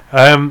 Yeah,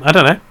 I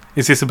don't know.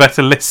 Is this a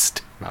better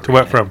list to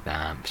work from?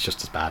 Nah, it's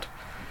just as bad.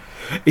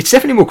 It's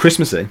definitely more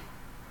Christmassy.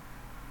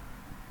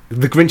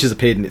 The Grinch has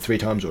appeared in it 3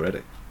 times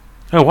already.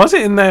 Oh, was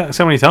it in there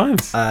so many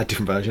times?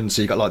 Different versions.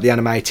 So you've got like the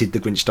animated The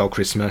Grinch Stole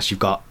Christmas.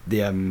 You've got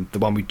the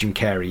one with Jim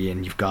Carrey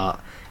in. You've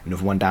got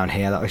another one down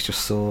here that I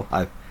just saw.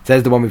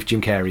 There's the one with Jim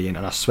Carrey in,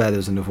 and I swear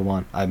there's another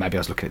one. Maybe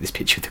I was looking at this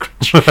picture of the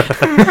Grinch.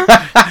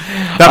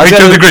 That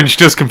picture of the Grinch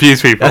just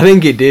confused people. I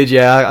think it did,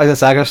 yeah. I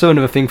saw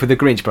another thing for the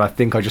Grinch, but I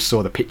think I just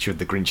saw the picture of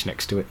the Grinch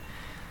next to it.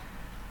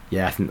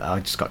 Yeah, I think I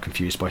just got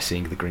confused by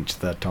seeing The Grinch the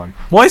third time.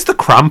 Why is the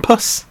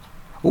Krampus?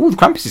 Oh, The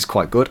Krampus is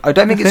quite good. I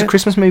don't think it's a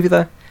Christmas movie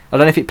though. I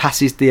don't know if it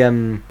passes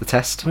the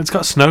test. It's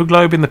got a snow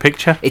globe in the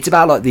picture. It's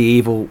about like the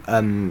evil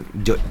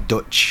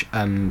Dutch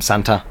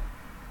Santa.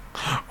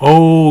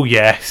 Oh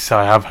yes,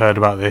 I have heard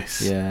about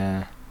this.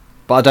 Yeah,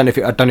 but I don't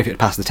know if it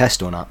passed the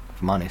test or not.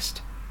 If I'm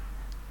honest.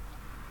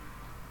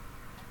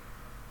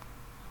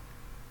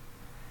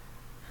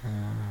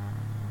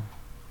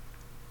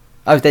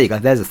 Oh, there you go.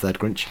 There's a third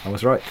Grinch. I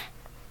was right.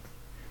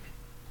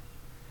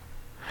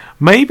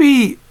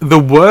 Maybe the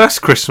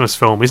worst Christmas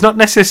film is not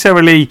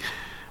necessarily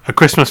a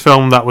Christmas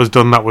film that was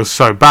done that was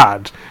so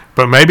bad,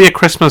 but maybe a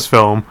Christmas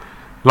film,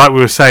 like we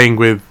were saying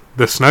with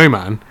The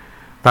Snowman,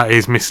 that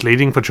is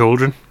misleading for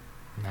children.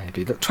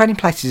 Maybe. Look, Trading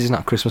Places is not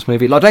a Christmas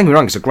movie. Like, don't get me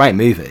wrong, it's a great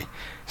movie.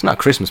 It's not a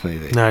Christmas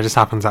movie. No, it just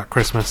happens at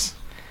Christmas.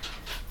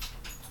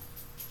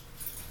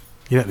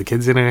 You let the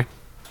kids in here.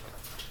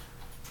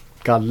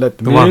 God, let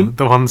them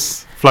The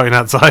ones floating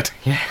outside.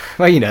 Yeah.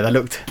 Well, you know, they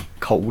looked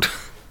cold.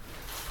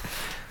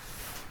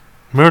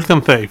 Miracle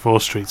on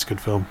 34th Street's a good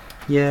film.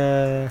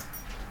 Yeah.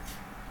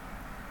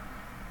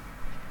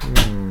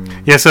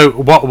 Yeah, so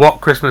what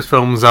Christmas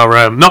films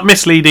are not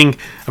misleading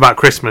about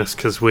Christmas,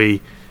 because I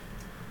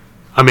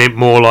mean,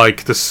 more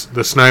like the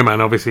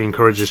Snowman obviously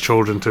encourages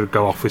children to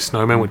go off with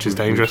snowmen, which is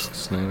dangerous.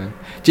 Snowman.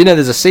 Do you know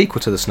there's a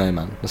sequel to The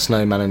Snowman? The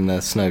Snowman and the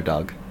Snow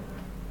Dog,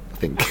 I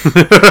think.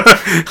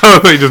 I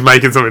thought you were just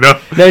making something up.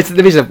 No,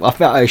 there is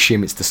I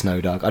assume it's the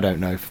Snow Dog. I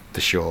don't know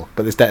for sure,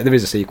 but there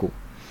is a sequel.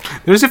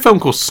 There is a film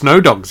called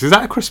Snow Dogs. Is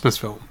that a Christmas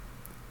film?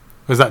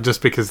 Or is that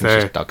just because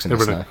they're just dogs in the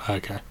snow?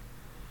 Okay.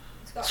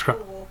 It's got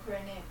Paul Walker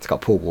in it. It's got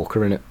Paul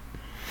Walker in it.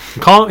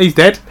 He's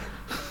dead.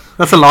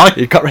 That's a lie.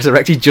 He got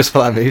resurrected just for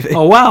that movie.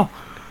 Oh wow.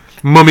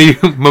 Mummy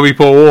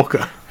Paul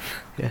Walker.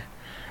 Yeah.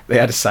 They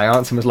had a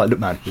seance and was like, look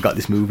man, we got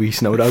this movie,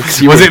 Snow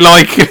Dogs. Was it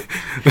like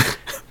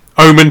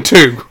Omen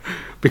 2?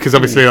 Because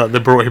obviously like, they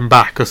brought him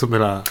back or something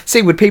like that.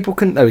 See, would people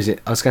I was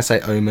going to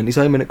say Omen. Is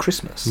Omen at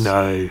Christmas?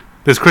 No.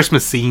 There's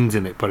Christmas scenes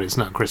in it, but it's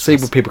not Christmas.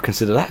 See, would people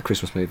consider that a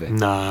Christmas movie?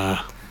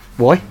 Nah.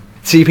 Why?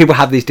 See, people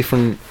have these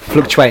different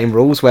fluctuating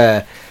rules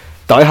where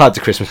Die Hard's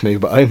a Christmas movie,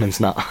 but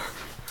Omen's not.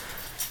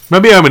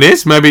 Maybe Omen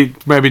is.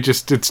 Maybe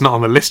just it's not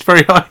on the list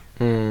very high.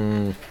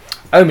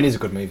 Omen is a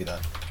good movie, though.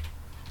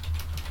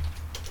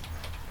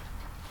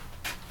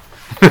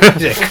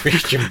 It's a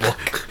Christian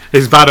book.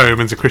 Is Bad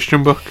Omens a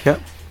Christian book?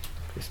 Yep.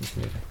 Christmas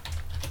movie.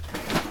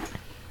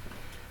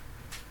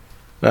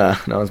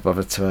 No one's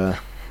bothered to...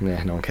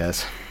 no one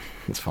cares.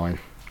 It's fine.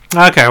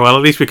 Okay, well,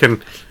 at least we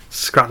can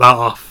scrap that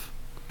off.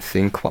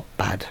 Think what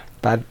bad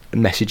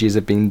messages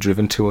have been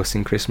driven to us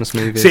in Christmas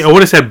movies. See, I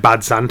would have said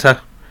Bad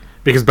Santa,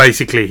 because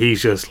basically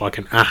he's just like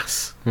an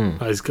ass.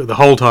 The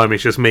whole time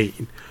he's just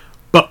mean.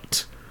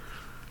 But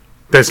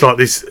there's like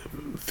this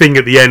thing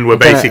at the end where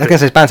basically... I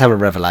guess it's bound to have a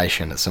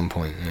revelation at some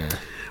point, yeah.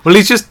 Well,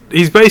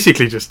 he's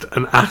basically just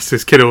an ass,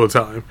 this kid, all the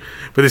time.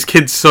 But this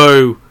kid's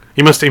so...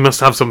 He must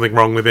have something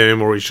wrong with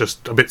him, or he's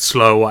just a bit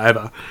slow, or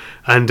whatever.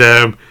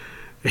 And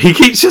he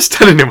keeps just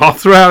telling him off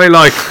throughout it,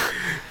 like,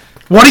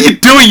 what are you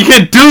doing? You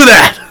can't do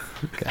that!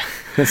 Okay.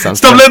 That sounds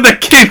Stop fun. letting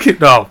that kid get...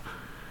 No.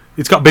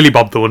 It's got Billy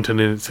Bob Thornton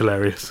in it. It's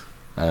hilarious.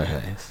 Oh,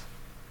 yes.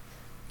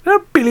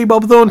 No, Billy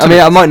Bob Thornton. I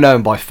mean, I might know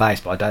him by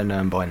face, but I don't know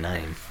him by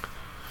name.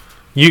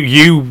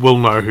 You will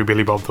know who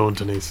Billy Bob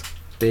Thornton is.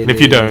 Billy And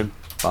if you don't...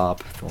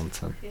 Bob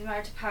Thornton. He's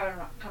married to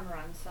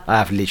Pomeranza. I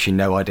have literally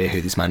no idea who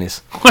this man is.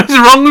 What is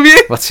wrong with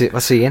you?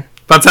 What's he in?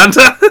 Bad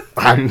Santa?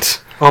 And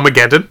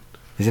Armageddon?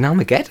 he's in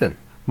Armageddon.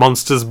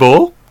 Monsters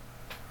Ball?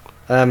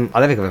 I don't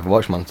think I've ever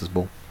watched Monsters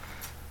Ball.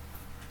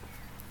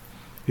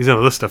 He's in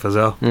other stuff as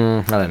well.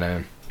 I don't know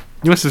him.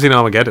 You must have seen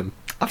Armageddon.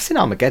 I've seen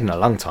Armageddon a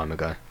long time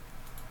ago.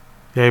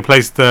 Yeah, he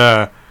plays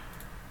the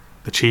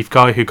chief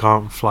guy who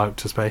can't fly up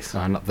to space.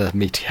 Oh, not the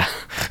meteor.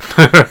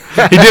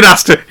 He did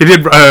ask to.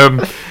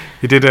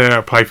 He did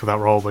play for that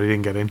role, but he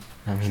didn't get in.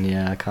 I mean,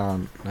 yeah, I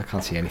can't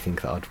see anything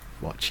that I'd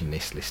watch in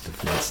this list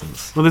of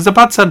nonsense. Well, there's a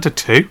Bad Santa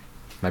 2.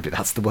 Maybe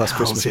that's the worst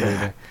Christmas yeah.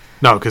 movie.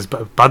 No, because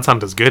Bad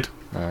Santa's good.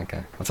 Oh,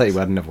 okay, I'll tell you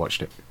what, I've never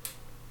watched it.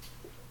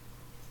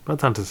 Bad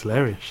Santa's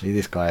hilarious. Actually,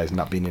 this guy has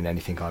not been in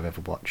anything I've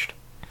ever watched.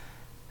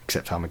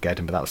 Except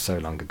Armageddon, but that was so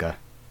long ago.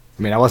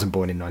 I mean, I wasn't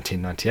born in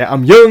 1998.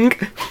 I'm young!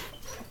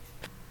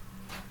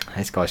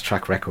 This guy's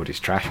track record is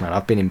trash, man.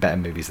 I've been in better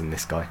movies than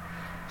this guy.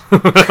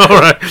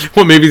 Alright,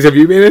 what movies have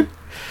you been in?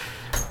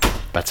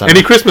 Bad Santa.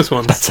 Any Christmas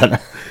ones? Bad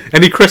Santa.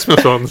 Any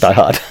Christmas ones? Die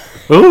Hard.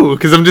 Oh,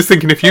 because I'm just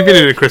thinking if you've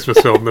been in a Christmas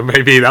film, then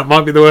maybe that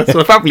might be the worst It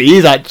one. probably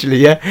is, actually,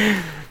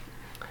 yeah.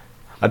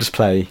 I just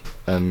play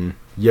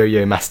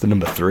Yo-Yo Master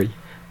number 3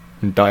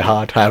 and Die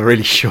Hard. I have a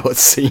really short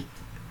scene.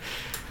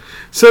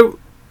 So,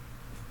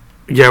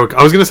 yeah,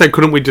 I was going to say,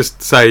 couldn't we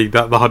just say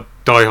that the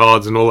Die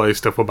Hards and all those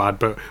stuff were bad,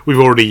 but we've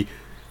already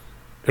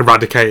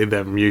eradicated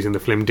them using the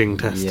Flim-Ding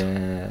test.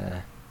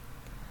 Yeah.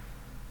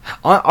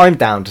 I'm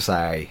down to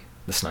say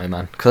The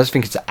Snowman, because I just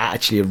think it's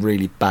actually a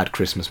really bad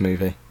Christmas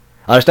movie.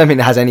 I just don't think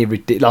it has any...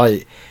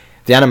 like,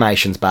 the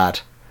animation's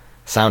bad,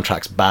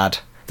 soundtrack's bad,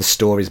 the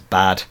story's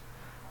bad.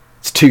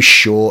 It's too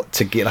short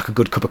to get like a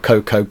good cup of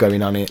cocoa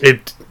going on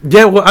it.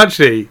 Yeah, well,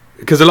 actually,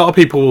 because a lot of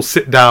people will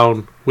sit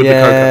down with the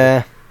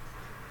cocoa,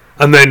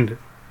 and then,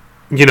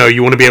 you know,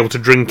 you want to be able to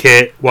drink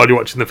it while you're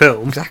watching the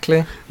film.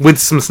 Exactly. With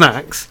some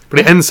snacks, but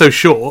it ends so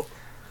short.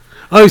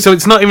 Oh, so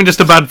it's not even just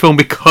a bad film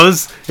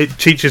because it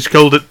teaches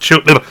children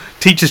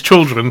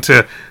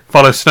to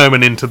follow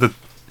snowmen into the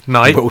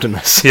night.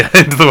 Wilderness. Yeah,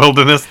 into the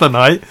wilderness, the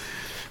night.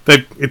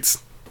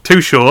 It's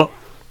too short,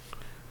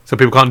 so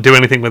people can't do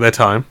anything with their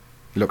time.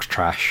 It looks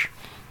trash.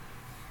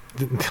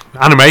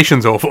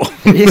 Animation's awful.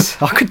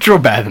 Yes, I could draw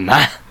better than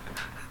that.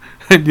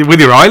 With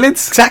your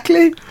eyelids?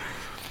 Exactly.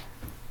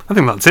 I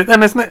think that's it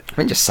then, isn't it? I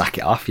mean, just sack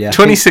it off, yeah.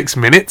 26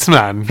 minutes,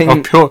 man. think-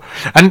 Of pure...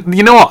 And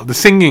you know what? The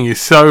singing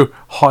is so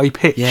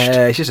high-pitched.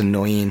 Yeah, it's just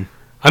annoying.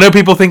 I know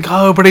people think,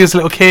 oh, but he was a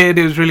little kid,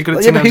 he was really good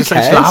at singing. but I'm just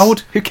saying, it's loud.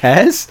 Who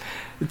cares?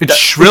 It's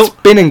shrill. It's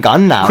been and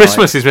gone now.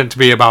 Christmas is meant to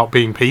be about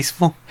being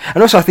peaceful.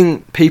 And also, I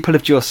think people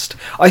have just...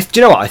 do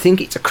you know what? I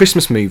think it's a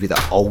Christmas movie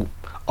that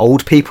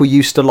old people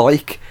used to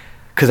like.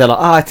 Because they're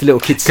like, it's a little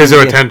kid Because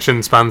their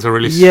attention spans are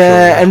really short.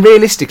 Yeah, and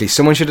realistically,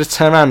 someone should have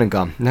turned around and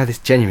gone, no, this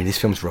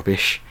film's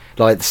rubbish.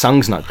 Like, the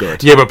song's not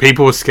good. Yeah, but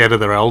people were scared of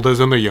their elders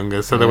when they're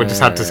younger, so they would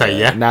just had to say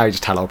yeah. Now you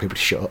just tell old people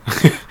to shut up.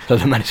 So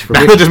they manage to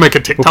Now they just make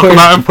a TikTok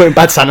about them. Putting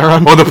Bad Santa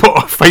on. Or they put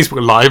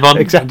Facebook Live on.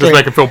 Exactly. Just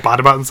make them feel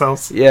bad about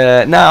themselves.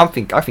 Yeah, no, I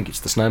think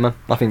it's The Snowman.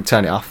 I think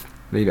turn it off.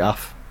 Leave it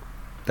off.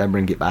 Then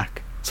bring it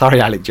back.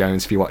 Sorry, Alec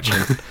Jones, if you're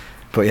watching.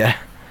 But yeah.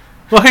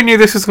 Well, who knew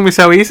this was going to be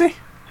so easy?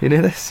 You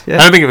knew this? I Yeah.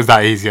 don't think it was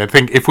that easy. I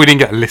think if we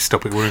didn't get a list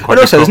up, it wouldn't quite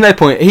And also, difficult.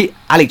 there's no point.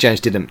 Alec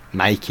Jones didn't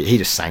make it. He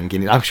just sang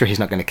in it. I'm sure he's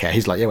not going to care.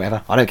 He's like, yeah,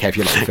 whatever. I don't care if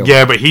you like the film.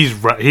 Yeah, but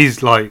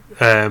he's like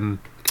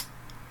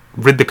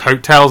rid the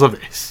coattails of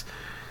this.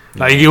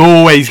 Like, he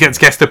always gets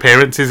guest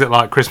appearances at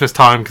like Christmas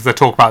time because they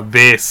talk about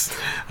this,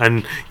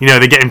 and you know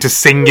they get him to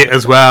sing it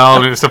as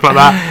well and stuff like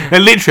that.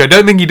 And literally, I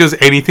don't think he does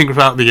anything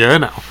throughout the year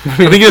now. I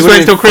think he just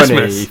waits till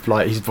Christmas. If,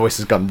 like, his voice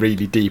has gone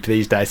really deep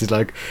these days. He's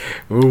like,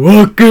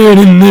 walking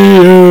in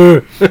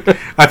the air.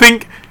 I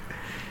think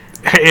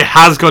it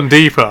has gone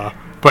deeper,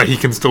 but he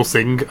can still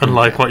sing,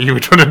 unlike what you were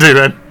trying to do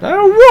then.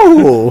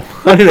 Oh,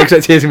 whoa! I didn't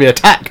expect he was going to be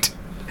attacked.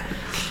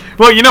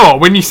 Well, you know what?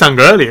 When you sang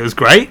earlier, it was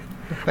great.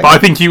 But I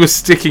think you were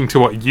sticking to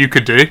what you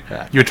could do.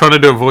 Yeah. You were trying to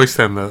do a voice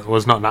then that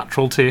was not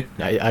natural to you.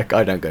 No, I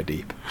don't go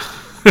deep.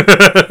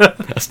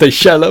 I stay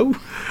shallow.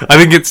 I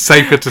think it's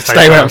safer to Stay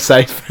where shallow. I'm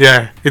safe.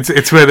 Yeah,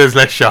 it's where there's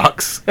less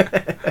sharks.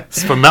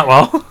 Spun that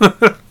well.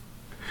 Don't want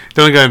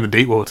to go in the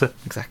deep water.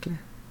 Exactly.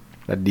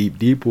 That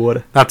deep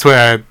water. That's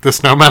where the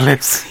snowman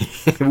lives.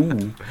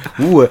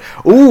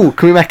 Ooh!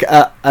 Can we make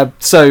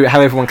so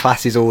how everyone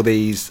classes all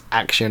these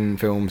action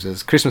films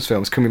as Christmas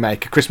films? Can we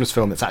make a Christmas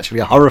film that's actually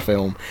a horror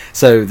film?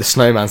 So the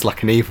snowman's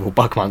like an evil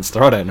bug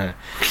monster. I don't know.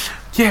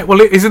 Yeah, well,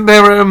 isn't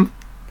there a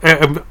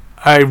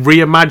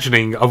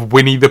reimagining of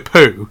Winnie the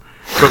Pooh?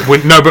 But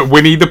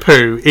Winnie the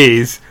Pooh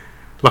is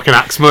like an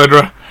axe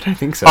murderer. I don't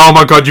think so. Oh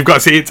my god, you've got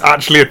to see! It's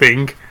actually a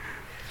thing.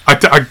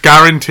 I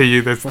guarantee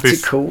you, there's What's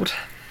this it called?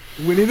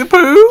 Winnie the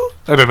Pooh.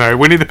 I don't know.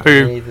 Winnie the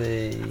Pooh.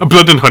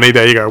 Blood and Honey.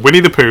 There you go. Winnie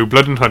the Pooh.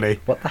 Blood and Honey.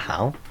 What the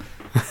hell?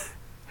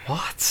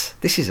 What?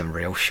 This isn't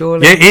real,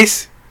 surely. Yeah, it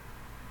is.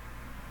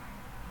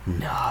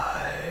 No.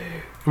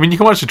 I mean, you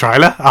can watch the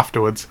trailer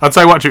afterwards. I'd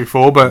say watch it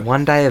before, but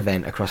One day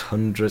event across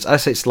hundreds. Oh,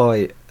 so it's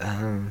like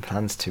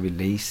plans to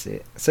release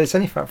it. So it's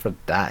only for a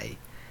day.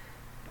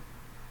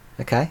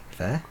 Okay,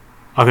 fair.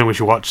 I think we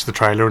should watch the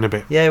trailer in a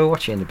bit. Yeah, we'll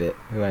watch it in a bit.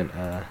 We won't.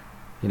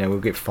 We'll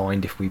get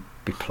fined if we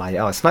play.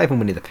 Oh, it's not even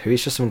Winnie the Pooh.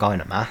 It's just some guy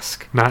in a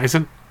mask. No, it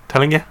isn't.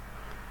 Telling you.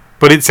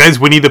 But it says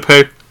Winnie the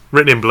Pooh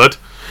written in blood.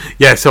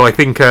 Yeah, so I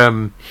think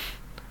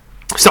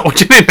stop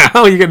watching it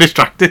now. You get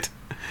distracted.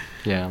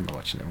 Yeah, I'm not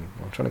watching it.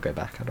 I'm trying to go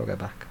back. How do I go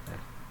back? Yeah.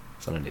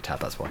 It's on a new tab.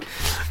 That's why.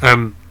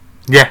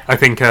 Yeah, I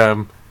think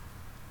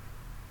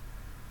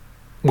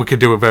we could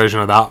do a version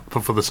of that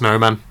for the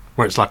Snowman,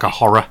 where it's like a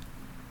horror.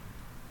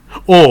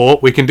 Or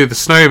we can do the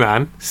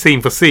Snowman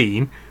scene for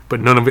scene, but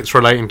none of it's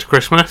relating to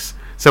Christmas.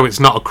 So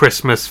it's not a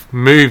Christmas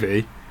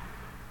movie,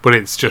 but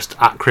it's just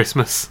at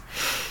Christmas.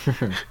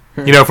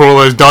 You know, for all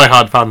those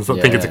diehard fans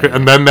that think it's a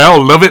and then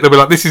they'll love it. They'll be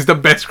like, "This is the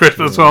best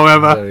Christmas film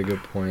ever." Very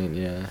good point.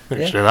 Yeah.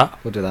 Let's do that.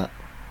 We'll do that.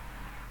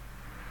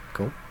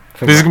 Cool.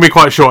 This is gonna be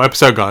quite a short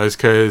episode, guys,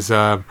 because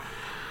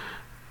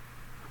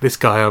this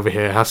guy over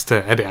here has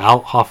to edit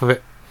out half of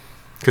it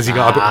because he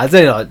got There's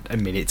only like a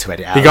minute to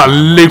edit out. he got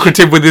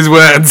lucrative with his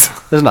words.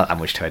 There's not that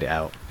much to edit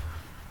out.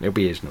 It'll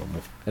be as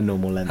normal, a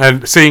normal length.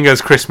 And seeing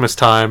as Christmas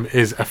time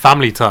is a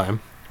family time,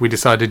 we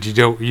decided you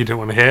don't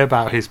want to hear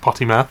about his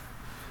potty mouth.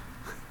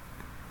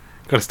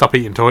 Got to stop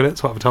eating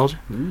toilets. What have I told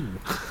you?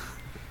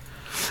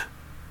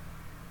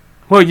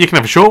 Well, you can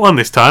have a short one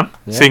this time.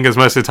 Yeah. Seeing as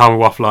most of the time we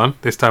waffle on,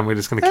 this time we're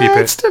just going to keep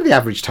It's it. still the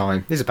average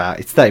time. It's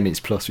 30 minutes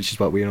plus, which is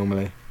what we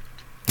normally.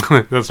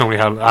 That's normally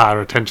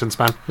our attention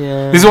span.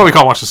 Yeah. This is why we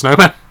can't watch the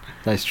Snowman.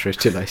 That's true.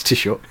 It's too late. It's too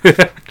short.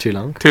 Too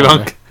long. Too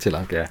long. Too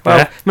long. Yeah. Well,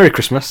 Yeah. Merry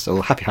Christmas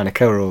or Happy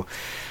Hanukkah or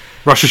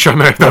Rosh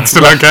Hashanah. That's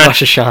still okay.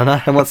 Rosh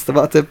Hashanah. And what's the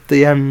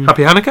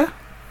Happy Hanukkah.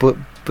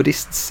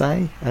 Buddhists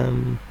say?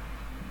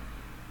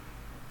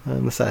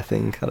 The sad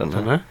thing. I don't I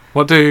don't know. know.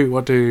 What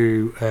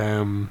do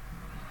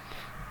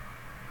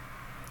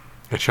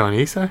a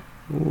Chinese say?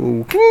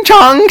 Ooh, King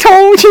Chong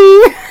Chong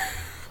Chi.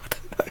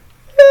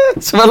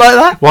 Something like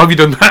that. Why have you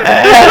done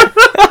that?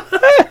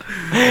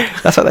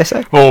 That's what they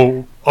say.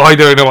 Oh, I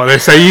don't know what they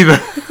say either.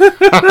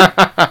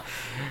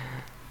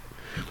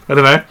 I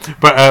don't know.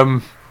 But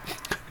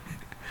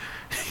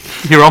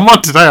you're on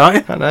one today,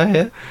 aren't you? I know,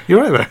 yeah.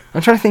 You're right there.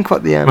 I'm trying to think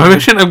what the... Maybe I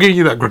shouldn't have given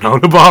you that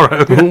granola bar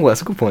earlier. Ooh,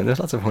 that's a good point. There's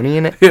lots of honey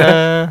in it.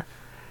 Yeah.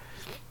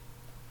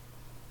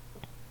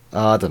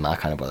 I don't know. I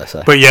can't know what they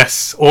say. But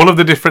yes, all of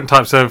the different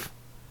types of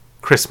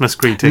Christmas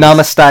greetings.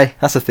 Namaste.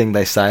 That's the thing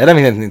they say. I don't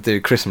think anything to do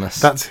with Christmas.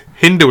 That's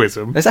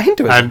Hinduism. Is that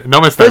Hinduism? And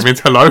namaste But-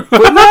 means hello.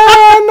 But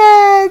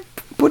no.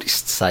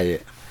 Buddhists say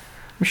it.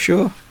 I'm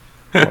sure.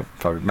 I'm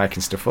probably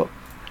making stuff up.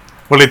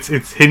 Well, it's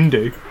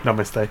Hindu.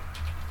 Namaste.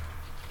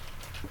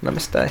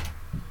 Namaste.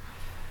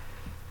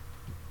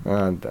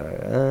 And,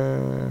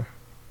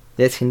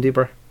 yeah, it's Hindu,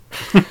 bro.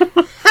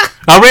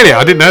 Oh, really?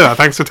 I didn't know that.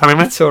 Thanks for telling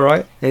me. It's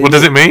alright. What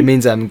does it mean? It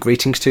means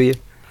greetings to you.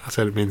 I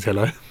said it means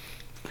hello.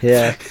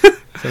 Yeah.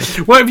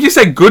 Well, if you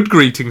say good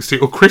greetings to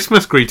you, or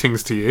Christmas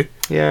greetings to you,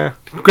 Yeah.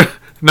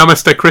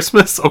 Namaste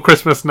Christmas, or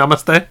Christmas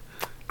Namaste,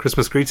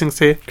 Christmas greetings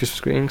to you. Christmas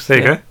greetings. There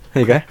you yeah. go.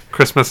 There you go.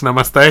 Christmas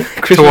Namaste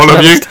Christmas to all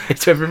of you. namaste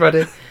to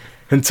everybody.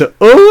 And to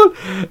all,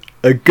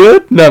 a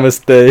good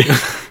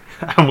namaste.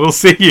 And we'll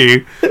see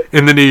you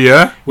in the new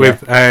year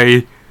with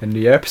a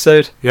new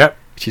episode, yep.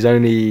 which is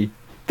only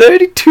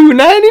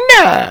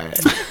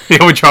 $32.99. Yeah,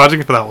 we're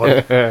charging for that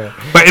one,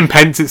 but in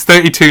pence it's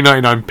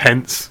 32.99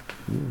 pence.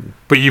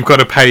 But you've got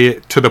to pay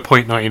it to the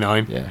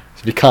 .99. Yeah. So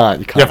if you can't.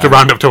 You have to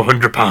round up to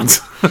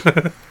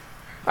 £100.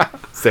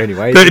 It's the only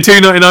way.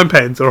 32.99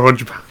 pence or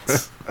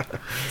 £100.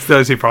 It's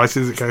those two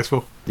prices it goes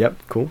for. Yep.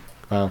 Cool.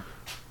 Well.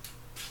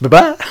 Bye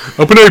bye.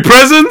 Open your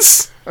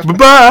presents. Bye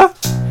bye.